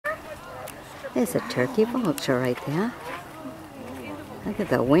There's a turkey vulture right there. Look at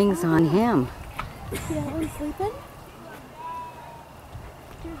the wings on him. See that one sleeping?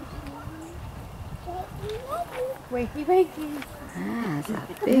 Wakey, wakey. That's a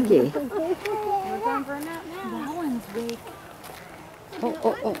biggie. We're going for a nap now. That one's wake. Oh,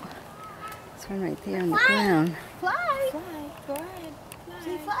 oh, oh. This one right there on the ground. Fly. Fly. Go ahead.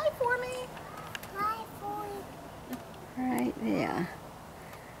 Say fly for me. Fly for me. Right there.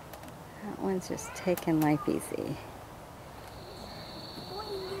 That one's just taking life easy.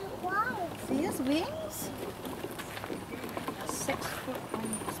 See his wings? 6-foot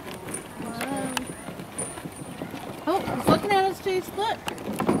wingspan. Wow. Oh, he's looking at us, Chase. Look.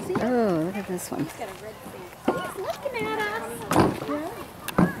 See him? Oh, look at this one. He's got a red face. He's looking at us. Yeah.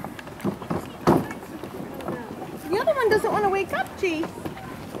 The other one doesn't want to wake up, Chase.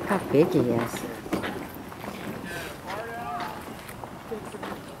 Look how big he is.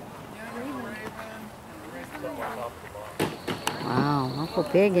 Wow, awful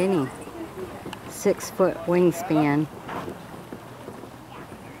big, ain't he? 6-foot wingspan.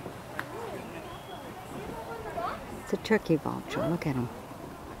 It's a turkey vulture. Look at him.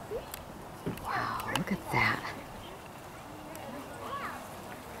 Wow, look at that.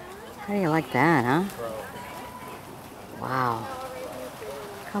 How do you like that, huh? Wow.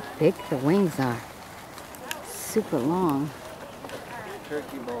 Look how big the wings are. Super long.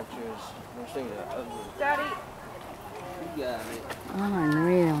 Turkey vultures. I'm thinking of ugly. Daddy. You got it. Oh,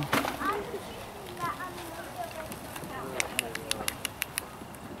 unreal.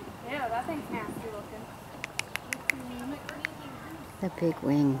 Yeah, that thing's nasty looking. The big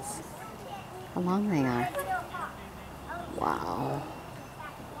wings. How long they are. Wow.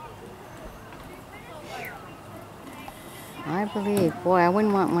 I believe, boy, I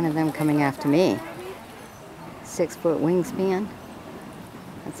wouldn't want one of them coming after me. 6-foot wingspan.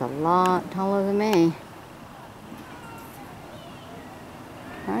 That's a lot taller than me.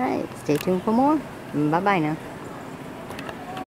 All right, stay tuned for more. Bye-bye now.